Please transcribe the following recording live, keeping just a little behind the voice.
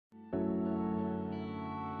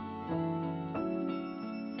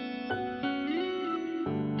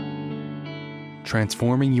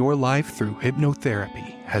transforming your life through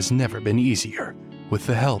hypnotherapy has never been easier. With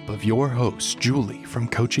the help of your host, Julie from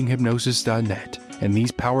CoachingHypnosis.net, and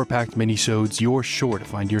these power-packed minisodes, you're sure to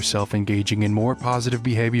find yourself engaging in more positive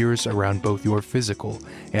behaviors around both your physical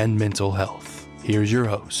and mental health. Here's your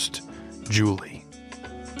host, Julie.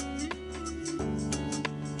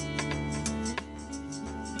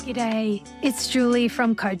 G'day, it's Julie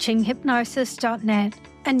from CoachingHypnosis.net,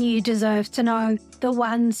 and you deserve to know the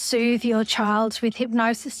one soothe your child with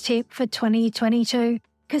hypnosis tip for 2022,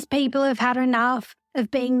 because people have had enough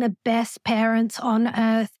of being the best parents on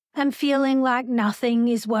earth and feeling like nothing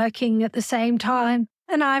is working at the same time.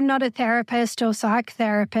 And I'm not a therapist or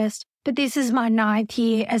psychotherapist, but this is my 9th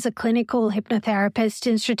year as a clinical hypnotherapist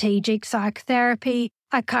in strategic psychotherapy.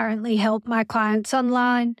 I currently help my clients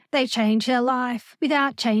online. They change their life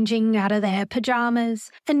without changing out of their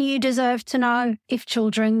pajamas. And you deserve to know if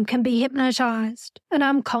children can be hypnotized. And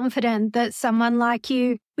I'm confident that someone like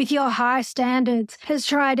you, with your high standards, has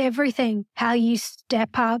tried everything. How you step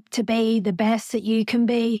up to be the best that you can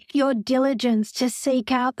be. Your diligence to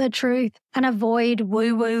seek out the truth and avoid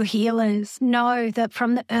woo-woo healers. Know that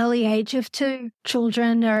from the early age of 2,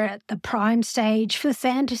 children are at the prime stage for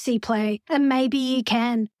fantasy play. And maybe you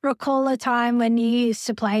can recall a time when you used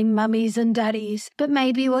to play mummies and daddies. But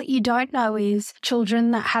maybe what you don't know is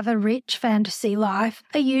children that have a rich fantasy life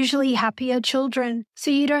are usually happier children. So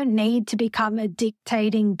you don't need to become a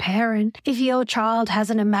dictating parent if your child has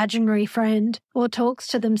an imaginary friend or talks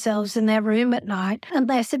to themselves in their room at night,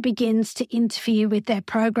 unless it begins to interfere with their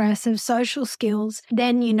progress of social skills.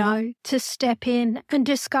 Then you know to step in and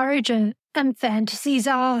discourage it. And fantasies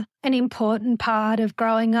are an important part of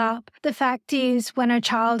growing up. The fact is, when a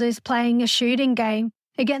child is playing a shooting game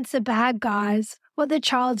against the bad guys, what the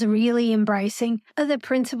child's really embracing are the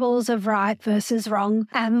principles of right versus wrong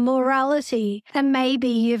and morality. And maybe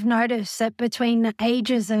you've noticed that between the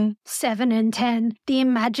ages of 7 and 10, the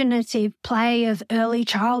imaginative play of early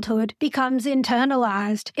childhood becomes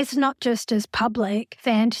internalized. It's not just as public.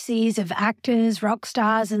 Fantasies of actors, rock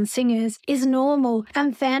stars, and singers is normal,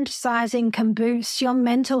 and fantasizing can boost your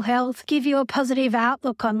mental health, give you a positive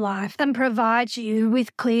outlook on life, and provide you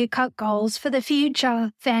with clear-cut goals for the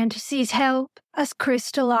future. Fantasies help us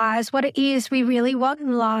crystallize what it is we really want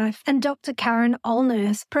in life. And Dr. Karen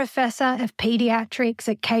Olness, Professor of Pediatrics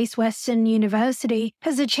at Case Western University,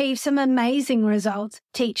 has achieved some amazing results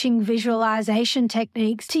teaching visualization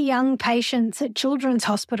techniques to young patients at children's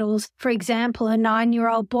hospitals. For example, a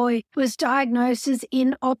 9-year-old boy was diagnosed as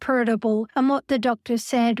inoperable, and what the doctor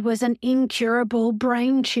said was an incurable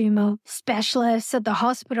brain tumor. Specialists at the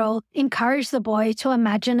hospital encouraged the boy to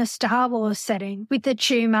imagine a Star Wars setting, with the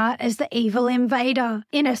tumor as the evil invader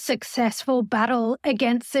in a successful battle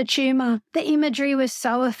against the tumor. The imagery was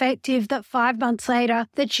so effective that 5 months later,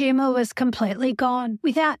 the tumor was completely gone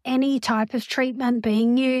without any type of treatment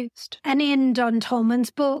being used. And in Don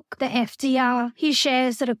Tolman's book, The FDR, he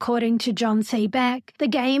shares that according to John C. Beck, the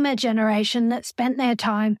gamer generation that spent their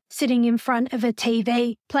time sitting in front of a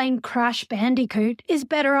TV playing Crash Bandicoot is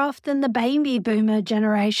better off than the baby boomer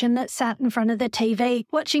generation that sat in front of the TV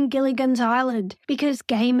watching Gilligan's Island, because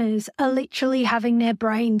gamers are literally having their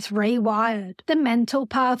brains rewired. The mental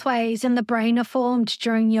pathways in the brain are formed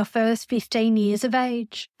during your first 15 years of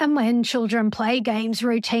age. And when children play games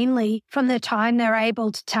routinely, from the time they're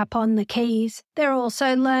able to tap on the keys, they're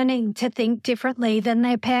also learning to think differently than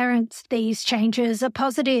their parents. These changes are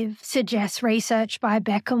positive, suggests research by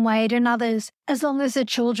Beck and Wade and others. As long as the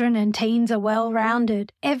children and teens are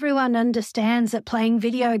well-rounded, everyone understands that playing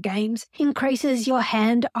video games increases your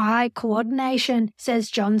hand-eye coordination, says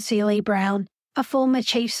John Seeley Brown, a former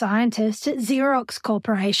chief scientist at Xerox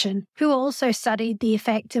Corporation, who also studied the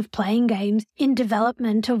effect of playing games in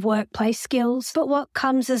development of workplace skills. But what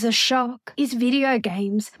comes as a shock is video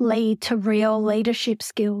games lead to real leadership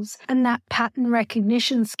skills and that pattern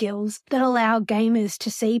recognition skills that allow gamers to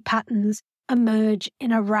see patterns emerge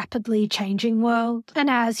in a rapidly changing world. And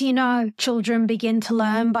as you know, children begin to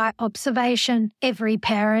learn by observation. Every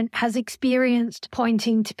parent has experienced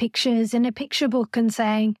pointing to pictures in a picture book and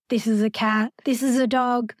saying, this is a cat, this is a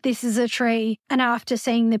dog, this is a tree. And after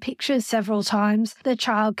seeing the pictures several times, the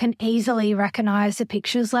child can easily recognize the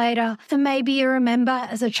pictures later. And maybe you remember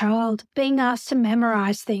as a child being asked to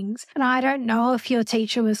memorize things. And I don't know if your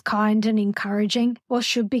teacher was kind and encouraging or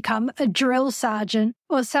should become a drill sergeant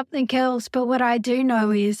or something else, but what I do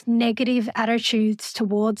know is negative attitudes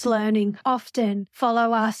towards learning often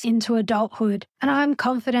follow us into adulthood. And I'm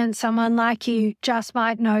confident someone like you just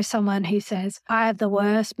might know someone who says, I have the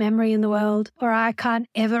worst memory in the world, or I can't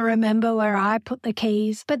ever remember where I put the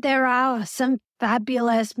keys. But there are some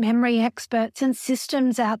fabulous memory experts and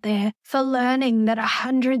systems out there for learning that are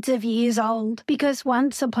hundreds of years old, because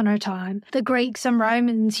once upon a time, the Greeks and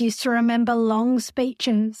Romans used to remember long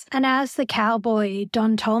speeches, and as the cowboy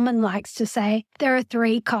Don Tolman likes to say, there are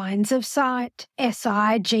 3 kinds of sight: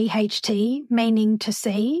 S-I-G-H-T, meaning to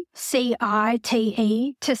see;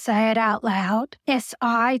 C-I-T-E, to say it out loud;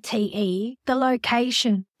 S-I-T-E, the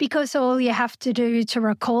location, because all you have to do to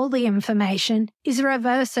recall the information is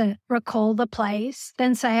reverse it, recall the place,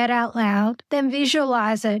 then say it out loud, then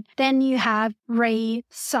visualize it, then you have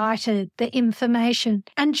recited the information.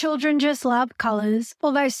 And children just love colors,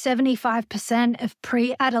 although 75% of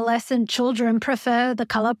pre-adolescent children prefer the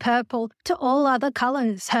color purple to all other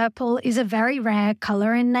colors. Purple is a very rare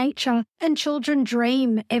color in nature, and children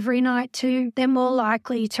dream every night too. They're more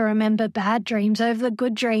likely to remember bad dreams over the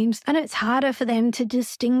good dreams, and it's harder for them to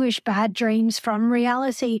distinguish bad dreams from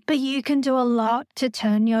reality. But you can do a lot to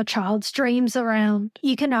turn your child's dreams around.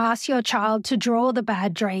 You can ask your child to draw the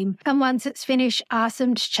bad dream, and once it's finished, ask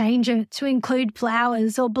them to change it to include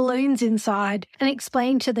flowers or balloons inside, and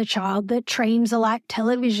explain to the child that dreams are like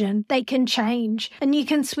television. They can change, and you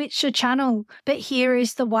can switch the channel. But here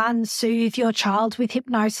is the one Soothe Your Child with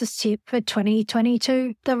Hypnosis tip for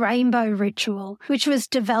 2022, the Rainbow Ritual, which was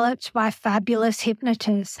developed by fabulous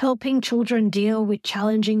hypnotists, helping children deal with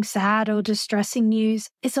challenging, sad or distressing news.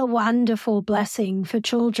 It's a wonderful blessing for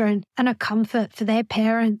children and a comfort for their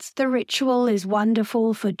parents. The ritual is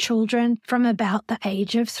wonderful for children from about the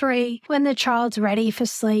age of 3. When the child's ready for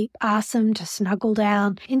sleep, ask them to snuggle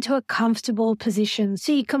down into a comfortable position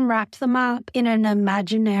so you can wrap them up in an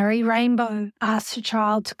imaginary rainbow. Ask the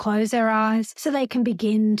child to close their eyes so they can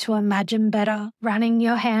begin to imagine better, running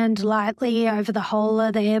your hand lightly over the whole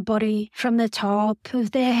of their body, from the top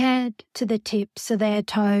of their head to the tips of their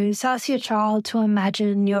toes. Ask your child to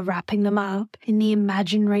imagine you're wrapping them up in the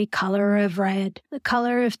imaginary color of red, the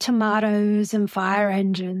color of tomatoes and fire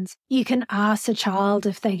engines. You can ask the child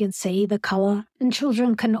if they can see the color, and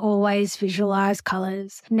children can always visualize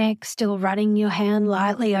colors. Next, still running your hand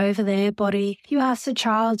lightly over their body, you ask the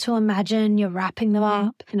child to imagine you're wrapping them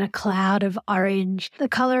up in a cloud of orange, the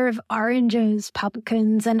color of oranges,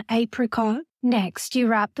 pumpkins, and apricot. Next, you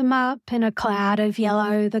wrap them up in a cloud of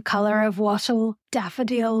yellow, the color of wattle,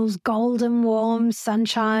 daffodils, golden warm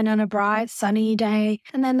sunshine on a bright sunny day,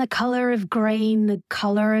 and then the color of green, the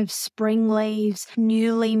color of spring leaves,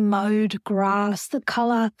 newly mowed grass, the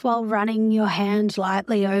color while running your hand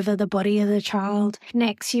lightly over the body of the child.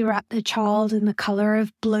 Next, you wrap the child in the color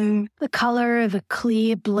of blue, the color of a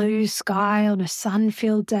clear blue sky on a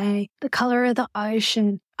sun-filled day, the color of the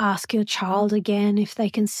ocean. Ask your child again if they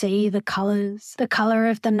can see the colors, the color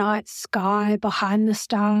of the night sky behind the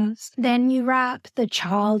stars. Then you wrap the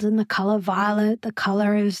child in the color violet, the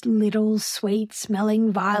color of little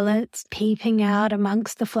sweet-smelling violets peeping out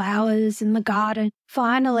amongst the flowers in the garden.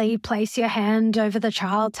 Finally, place your hand over the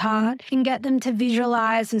child's heart and get them to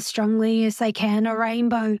visualize as strongly as they can a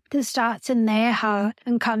rainbow that starts in their heart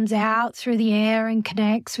and comes out through the air and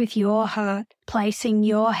connects with your heart, placing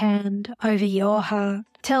your hand over your heart.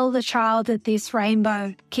 Tell the child that this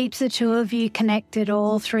rainbow keeps the two of you connected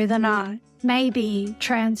all through the night. Maybe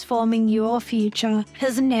transforming your future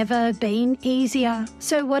has never been easier.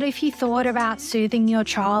 So what if you thought about soothing your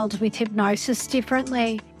child with hypnosis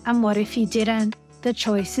differently? And what if you didn't? The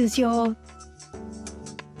choice is yours.